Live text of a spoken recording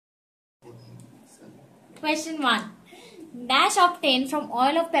Question 1. Dash obtained from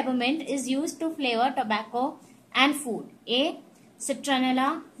oil of peppermint is used to flavor tobacco and food. A.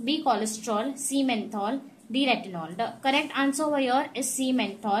 Citronella, B. Cholesterol, C. Menthol, D. Retinol. The correct answer over here is C.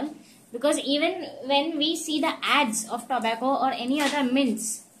 Menthol, because even when we see the ads of tobacco or any other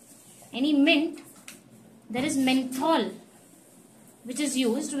mints, any mint, there is menthol which is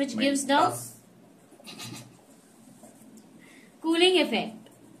used, which gives the cooling effect.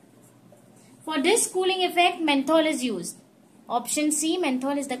 For this cooling effect, menthol is used. Option C,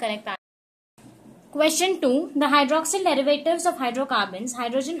 menthol is the correct answer. Question 2. The hydroxyl derivatives of hydrocarbons,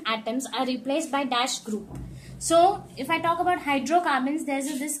 hydrogen atoms, are replaced by dash group. So, if I talk about hydrocarbons, there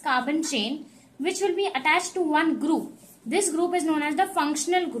is this carbon chain which will be attached to one group. This group is known as the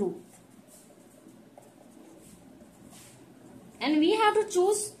functional group. And we have to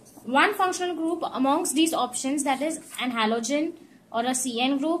choose one functional group amongst these options, that is an halogen or a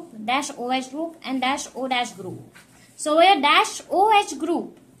CN group, dash OH group and dash O dash group. So where dash OH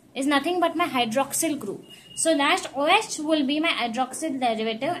group is nothing but my hydroxyl group. So dash OH will be my hydroxyl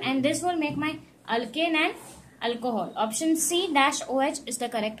derivative and this will make my alkane and alcohol. Option C, dash OH is the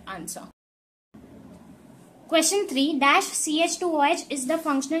correct answer. Question 3. Dash CH2OH is the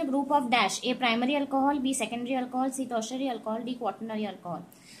functional group of dash A primary alcohol, B secondary alcohol, C tertiary alcohol, D quaternary alcohol.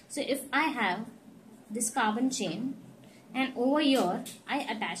 So if I have this carbon chain and over here I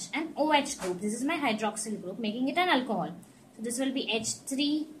attach an OH group, this is my hydroxyl group, making it an alcohol. So this will be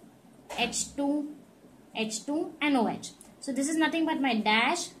H3, H2, H2 and OH. So this is nothing but my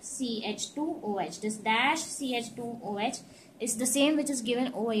dash CH2OH. This dash CH2OH is the same which is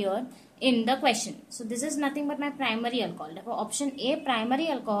given over here in the question. So this is nothing but my primary alcohol. Therefore option A, primary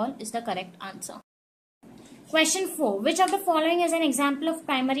alcohol, is the correct answer. Question 4. Which of the following is an example of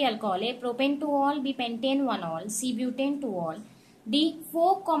primary alcohol? A. Propane 2-ol, B. Pentane 1-ol, C. Butane 2-ol, D.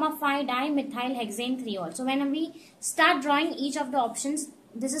 4,5-dimethylhexane 3-ol. So when we start drawing each of the options,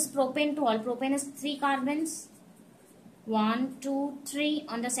 this is propane 2-ol. Propane is 3 carbons. 1, 2, 3.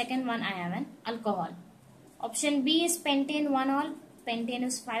 On the second one I have an alcohol. Option B is pentane 1-ol. Pentane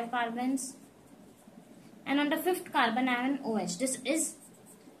is 5 carbons. And on the fifth carbon I have an OH. This is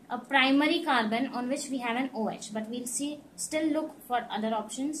a primary carbon on which we have an OH, but we'll still look for other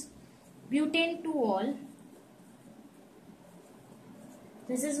options. Butane 2-ol.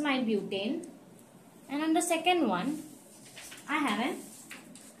 This is my butane, and on the second one I have an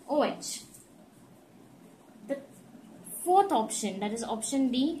OH. The fourth option, that is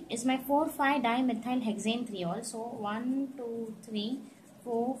option D, is my 4,5-dimethylhexane 3-ol. So 1, 2, 3,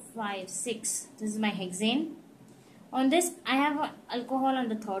 4, 5, 6. This is my hexane. On this, I have alcohol on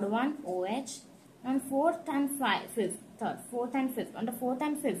the third one, OH. On fourth and fifth. On the fourth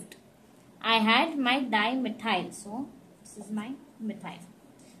and fifth, I had my dimethyl. So, this is my methyl.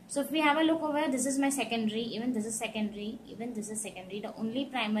 So, if we have a look over here, this is my secondary. Even this is secondary. Even this is secondary. The only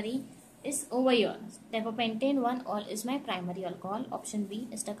primary is over here. Therefore, pentane 1-ol is my primary alcohol. Option B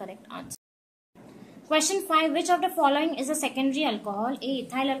is the correct answer. Question 5. Which of the following is a secondary alcohol? A.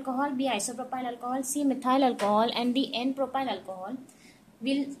 Ethyl alcohol, B. Isopropyl alcohol, C. Methyl alcohol and D. N-propyl alcohol.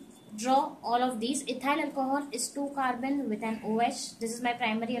 We'll draw all of these. Ethyl alcohol is 2 carbon with an OH. This is my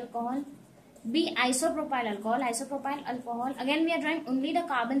primary alcohol. B. Isopropyl alcohol. Isopropyl alcohol. Again we are drawing only the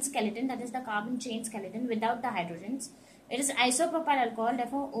carbon skeleton, that is the carbon chain skeleton without the hydrogens. It is isopropyl alcohol,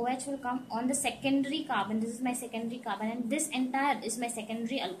 therefore OH will come on the secondary carbon. This is my secondary carbon and this entire is my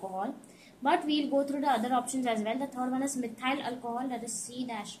secondary alcohol. But we will go through the other options as well. The third one is methyl alcohol, that is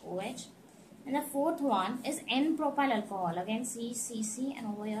C-OH. And the fourth one is N-propyl alcohol. Again C, C, C, and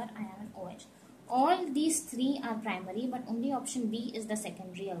over here I have an OH. All these three are primary, but only option B is the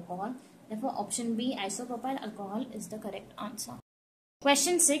secondary alcohol. Therefore option B, isopropyl alcohol, is the correct answer.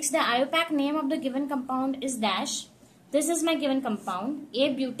 Question 6. The IUPAC name of the given compound is dash. This is my given compound.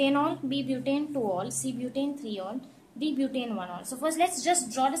 A. Butanol, B. Butane 2-ol, C. Butane 3-ol, D. Butane 1-ol. So first let's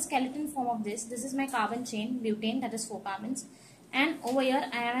just draw the skeleton form of this. This is my carbon chain, butane, that is 4 carbons. And over here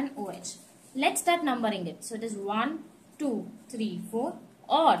I have an OH. Let's start numbering it. So it is 1, 2, 3, 4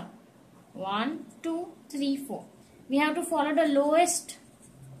 or 1, 2, 3, 4. We have to follow the lowest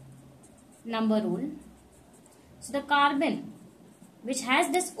number rule. So the carbon which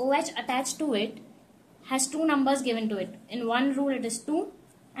has this OH attached to it has 2 numbers given to it. In one rule it is 2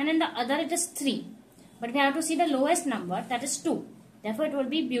 and in the other it is 3. But we have to see the lowest number, that is 2. Therefore it will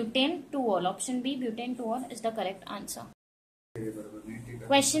be butane 2-ol. Option B, butane 2-ol, is the correct answer.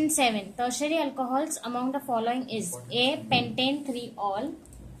 Question 7. Tertiary alcohols among the following is A. Pentane 3-ol,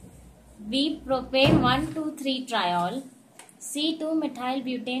 B. Propane 1,2,3-triol, C.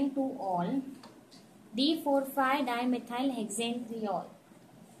 2-methylbutane 2-ol, D. 4,5-dimethylhexane 3-ol.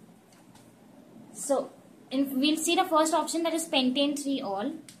 So we'll see the first option, that is pentane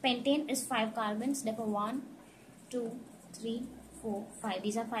 3-ol. Pentane is 5 carbons, therefore 1, 2, 3, 4, 5.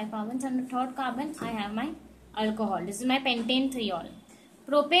 These are 5 carbons, and the third carbon I have my alcohol. This is my pentane 3-ol.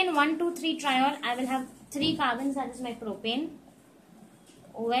 Propane 1, 2, 3 triol. I will have 3 carbons, that is my propane.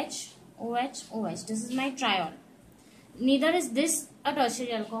 OH, OH, OH. This is my triol. Neither is this a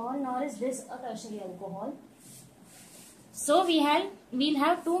tertiary alcohol nor is this a tertiary alcohol. So we'll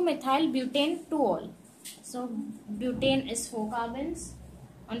have 2-methyl butane 2-ol. So butane is 4 carbons.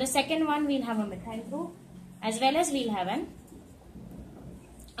 On the second one we'll have a methyl group, as well as we'll have an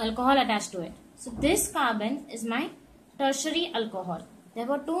alcohol attached to it. So this carbon is my tertiary alcohol.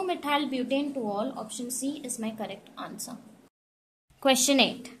 Therefore 2-methyl butane 2-ol, option C is my correct answer. Question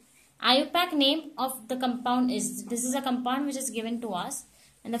 8. IUPAC name of the compound is, this is a compound which is given to us,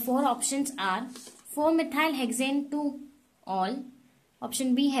 and the 4 options are 4-methylhexane 2-ol,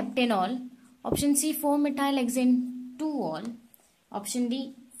 option B heptanol, option C 4-methylhexane 2-ol, option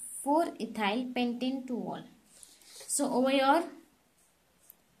D 4-ethyl pentane 2-ol. So over here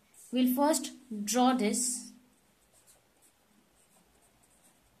we'll first draw this.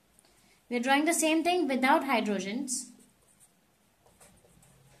 We're drawing the same thing without hydrogens.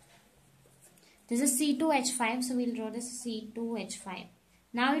 This is C2H5, so we'll draw this C2H5.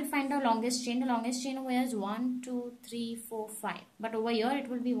 Now we'll find the longest chain. The longest chain over here is 1, 2, 3, 4, 5. But over here it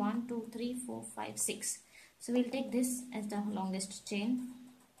will be 1, 2, 3, 4, 5, 6. So we'll take this as the longest chain.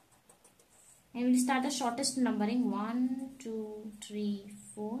 And we'll start the shortest numbering, 1, 2, 3,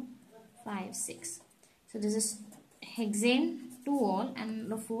 4, 5, 6. So this is hexane 2-ol, and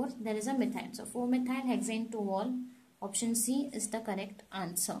the fourth there is a methyl. So 4-methylhexane 2-ol, option C is the correct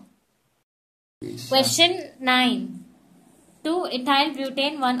answer. Question 9. 2-ethyl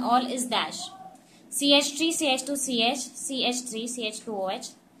butane 1-ol is dash. CH3 CH2CH CH3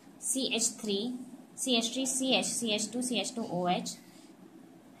 CH2OH CH3 CH3 CH CH2 CH2OH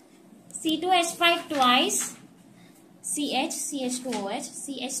C2H5 twice CH CH2OH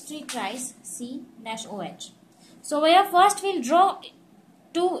CH3 twice C-OH. So over here first we'll draw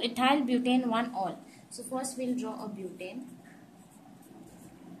 2-ethyl butane 1-ol. So first we'll draw a butane.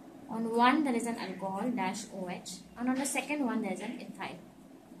 On one there is an alcohol dash OH, and on the second one there is an ethyl.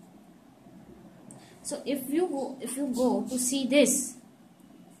 So if you go to see this,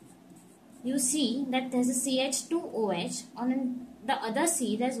 you see that there is a CH2OH. On the other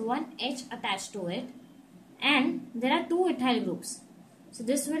C there is one H attached to it, and there are 2 ethyl groups. So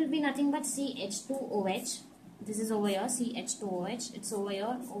this will be nothing but CH2OH. This is over here, CH2OH. It's over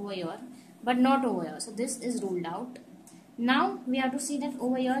here, but not over here. So this is ruled out. Now we have to see that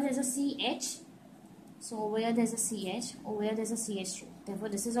over here there is a CH. So over here there is a CH. Over here there is a CH2. Therefore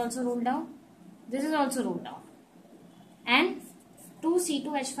this is also ruled out. This is also ruled out. And 2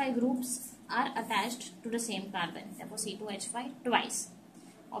 C2H5 groups are attached to the same carbon. Therefore C2H5 twice.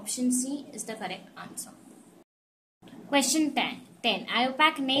 Option C is the correct answer. Question 10.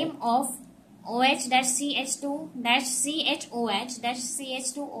 IUPAC name of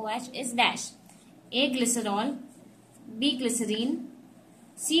OH-CH2-CHOH-CH2OH is dash. A. Glycerol, B. Glycerine,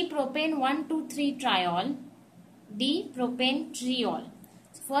 C. Propane 1,2,3 triol, D. Propane triol.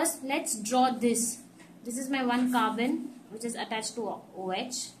 So first let's draw this. This is my one carbon which is attached to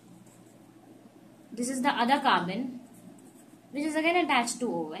OH. This is the other carbon which is again attached to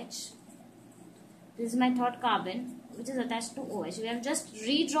OH. This is my third carbon which is attached to OH. We have just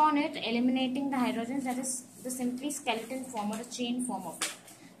redrawn it, eliminating the hydrogens. That is the simply skeleton form or the chain form of it.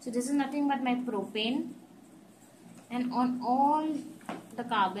 So this is nothing but my propane. And on all the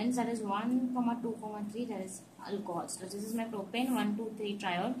carbons, that is 1, 2, 3, there is alcohol. So this is my propane 1, 2, 3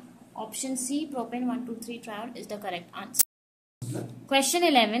 triol. Option C, propane 1, 2, 3 triol is the correct answer. Question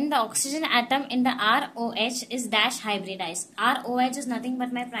 11. The oxygen atom in the ROH is dash hybridized. ROH is nothing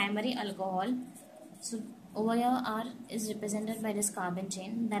but my primary alcohol. So over here R is represented by this carbon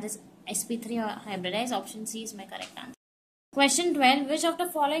chain, that is sp3 or hybridized. Option C is my correct answer. Question 12. Which of the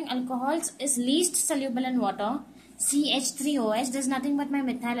following alcohols is least soluble in water? CH3OH, this is nothing but my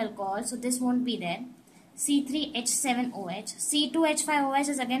methyl alcohol, so this won't be there. C3H7OH, C2H5OH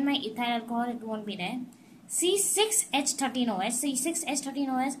is again my ethyl alcohol, it won't be there. C6H13OH,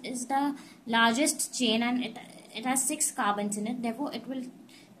 C6H13OH is the largest chain and it has 6 carbons in it, therefore it will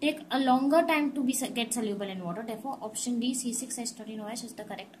take a longer time to get soluble in water, therefore option D, C6H13OH is the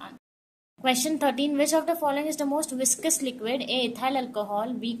correct answer. Question 13. Which of the following is the most viscous liquid? A. Ethyl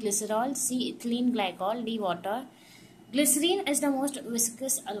alcohol, B. Glycerol, C. Ethylene glycol, D. Water. Glycerine is the most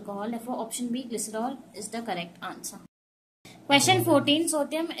viscous alcohol, therefore option B, glycerol, is the correct answer. Question 14.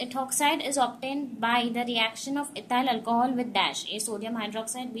 Sodium ethoxide is obtained by the reaction of ethyl alcohol with dash. A. Sodium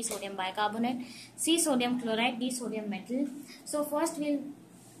hydroxide. B. Sodium bicarbonate. C. Sodium chloride. D. Sodium metal. So first we'll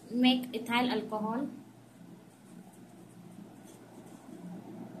make ethyl alcohol.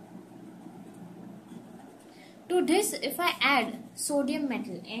 To this, if I add sodium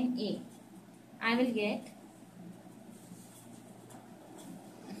metal Na, I will get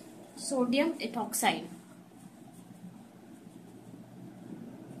sodium ethoxide.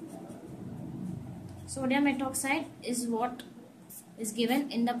 Sodium ethoxide is what is given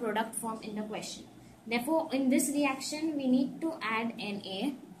in the product form in the question. Therefore, in this reaction, we need to add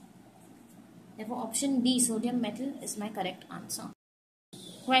Na. Therefore, option D, sodium metal, is my correct answer.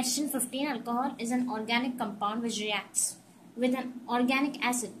 Question 15. Alcohol is an organic compound which reacts with an organic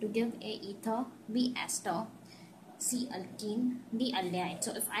acid to give A. ether, B. ester, C. alkene, D. aldehyde.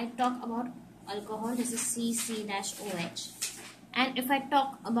 So if I talk about alcohol, this is CC-OH. And if I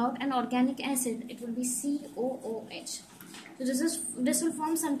talk about an organic acid, it will be COOH. So this will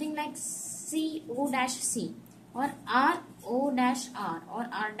form something like CO-C or RO-R or R-O-R or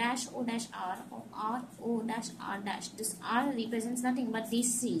RO-R-. This R represents nothing but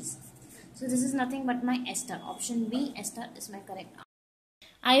these C's. So this is nothing but my ester. Option B, ester, is my correct answer.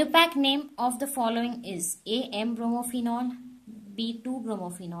 IUPAC name of the following is A. M-bromophenol, B.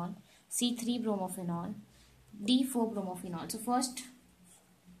 2-bromophenol, C. 3-bromophenol, D. 4-bromophenol. So first,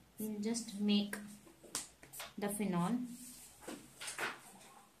 we'll just make the phenol.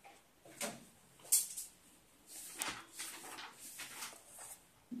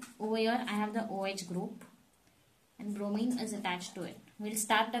 Over here, I have the OH group and bromine is attached to it. We'll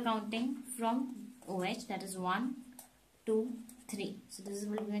start the counting from OH, that is 1, 2, 3. So this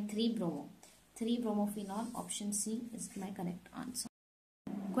will be my 3-bromo. 3-bromophenol, option C, is my correct answer.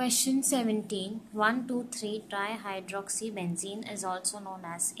 Question 17. 1,2,3 trihydroxybenzene is also known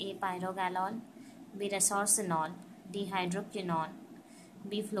as A. pyrogalol, B. resorcinol, D. hydroquinone,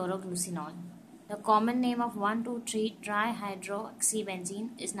 B. fluoroglucinol. The common name of 1,2,3 trihydroxybenzene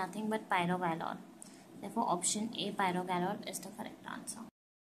is nothing but pyrogalol. Therefore, option A, pyrogalol, is the correct answer.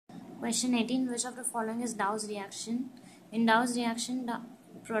 Question 18. Which of the following is Dow's reaction? In Dow's reaction, the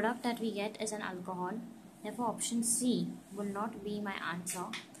product that we get is an alcohol. Therefore, option C will not be my answer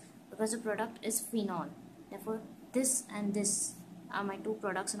because the product is phenol. Therefore, this and this are my two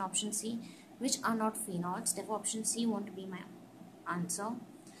products in option C which are not phenols. Therefore, option C won't be my answer.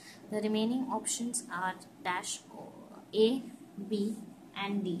 The remaining options are dash A, B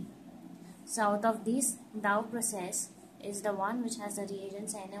and D. So out of these, Dow process is the one which has the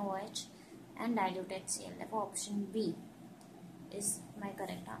reagents NaOH and diluted Cl. Therefore, option B is my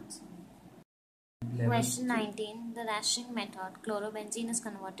correct answer. Question 19. The Raschig method, chlorobenzene is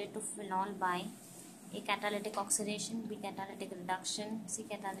converted to phenol by A. catalytic oxidation, B. catalytic reduction, C.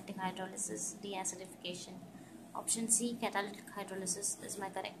 catalytic hydrolysis, D. acidification. Option C, catalytic hydrolysis, is my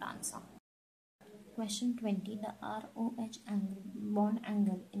correct answer. Question 20. The ROH angle, bond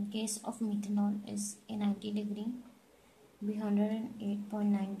angle in case of methanol is A. 90 degree, B.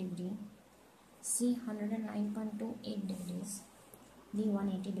 108.9 degree, C. 109.28 degrees, D.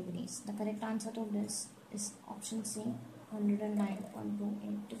 180 degrees. The correct answer to this is option C,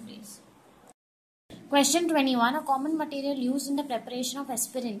 109.28 degrees. Question 21. A common material used in the preparation of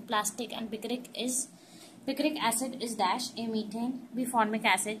aspirin, plastic and picric acid is dash. A. methane, B. formic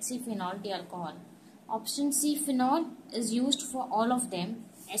acid, C. phenol, D. alcohol. Option C, phenol, is used for all of them,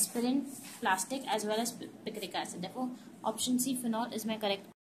 aspirin, plastic as well as picric acid. Therefore, option C, phenol, is my correct.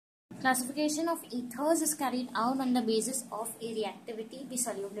 Classification of ethers is carried out on the basis of A. reactivity, B.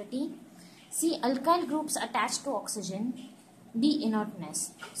 solubility, C. alkyl groups attached to oxygen, D.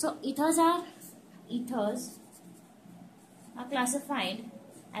 inertness. So ethers are classified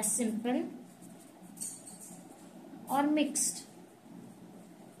as simple or mixed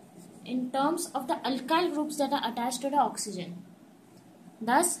in terms of the alkyl groups that are attached to the oxygen.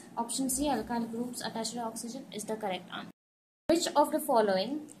 Thus, option C, alkyl groups attached to the oxygen, is the correct answer. Which of the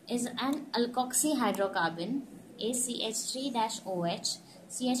following is an alkoxy hydrocarbon? A. CH3-OH.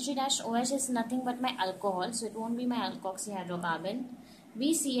 CH3-OH is nothing but my alcohol, so it won't be my alkoxy hydrocarbon.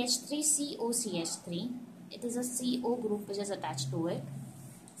 B. CH3COCH3. It is a CO group which is attached to it.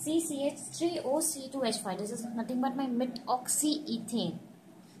 C. CH3OC2H5. This is nothing but my methoxyethane.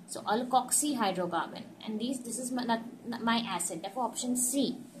 So alkoxy hydrocarbon. And this is my acid. Therefore, option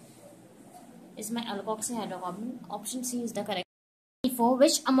C is my alkoxy hydrocarbon. Option C is the correct. For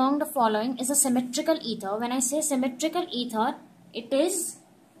which among the following is a symmetrical ether? When I say symmetrical ether, it is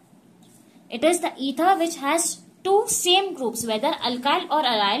the ether which has two same groups, whether alkyl or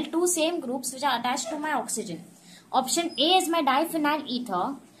aryl, two same groups which are attached to my oxygen. Option A is my diphenyl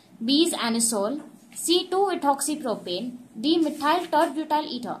ether, B is anisole, C 2-ethoxypropane, D methyl tert-butyl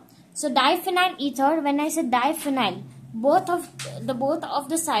ether. So diphenyl ether, when I say diphenyl, both of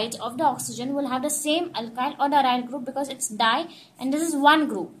the sides of the oxygen will have the same alkyl or aryl group because it's di and this is one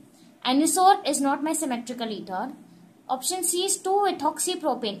group. Anisole is not my symmetrical ether. Option C is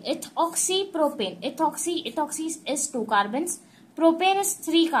 2-ethoxypropane. Ethoxy is 2 carbons. Propane is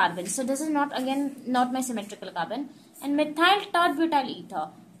 3 carbons. So this is not my symmetrical carbon. And methyl tert-butyl ether.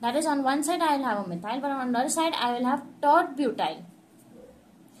 That is, on one side I will have a methyl, but on the other side I will have tert-butyl.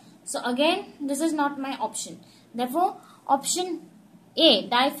 So again, this is not my option. Therefore, option A,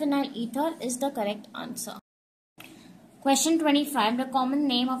 diphenyl ether, is the correct answer. Question 25. The common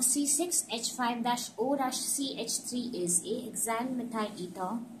name of C6H5-O-CH3 is A. Hexyl methyl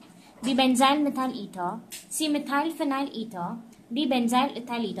ether, B. Benzyl methyl ether, C. Methyl phenyl ether, D. Benzyl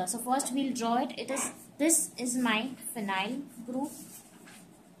ethyl ether. So first we'll draw it. This is my phenyl group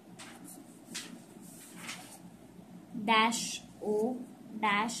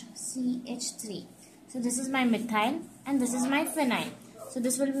 -O-CH3. So this is my methyl and this is my phenyl. So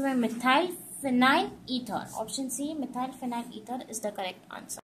this will be my methyl phenyl ether. Option C, methyl phenyl ether, is the correct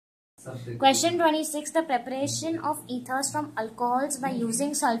answer. Question 26. The preparation of ethers from alcohols by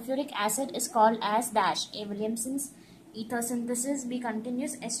using sulfuric acid is called as dash. A. Williamson's ether synthesis, B.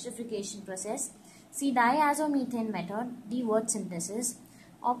 continuous esterification process, C. diazomethane method, D. word synthesis.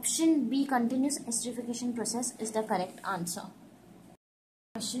 Option B, continuous esterification process, is the correct answer.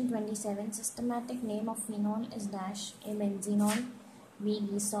 Question 27. Systematic name of phenol is dash. A. benzenol, B.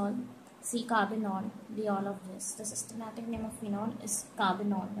 glycerol, C. carbinol, D. all of this. The systematic name of phenol is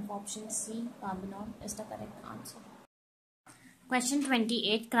carbinol. Therefore, option C, carbinol, is the correct answer. Question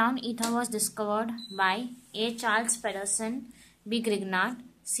 28. Crown ether was discovered by A. Charles Pedersen, B. Grignard,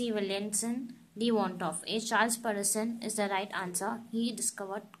 C. Williamson, D. Wantoff. A. Charles Pedersen is the right answer. He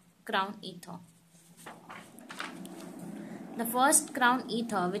discovered crown ether. The first crown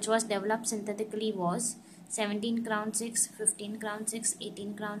ether which was developed synthetically was 17 crown 6, 15 crown 6,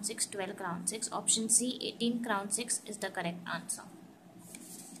 18 crown 6, 12 crown 6. Option C, 18 crown 6, is the correct answer.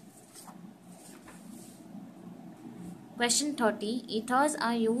 Question 30. Ethers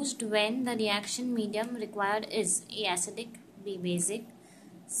are used when the reaction medium required is A. acidic, B. basic,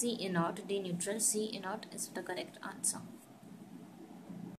 C. inert, D. neutral. C. inert is the correct answer.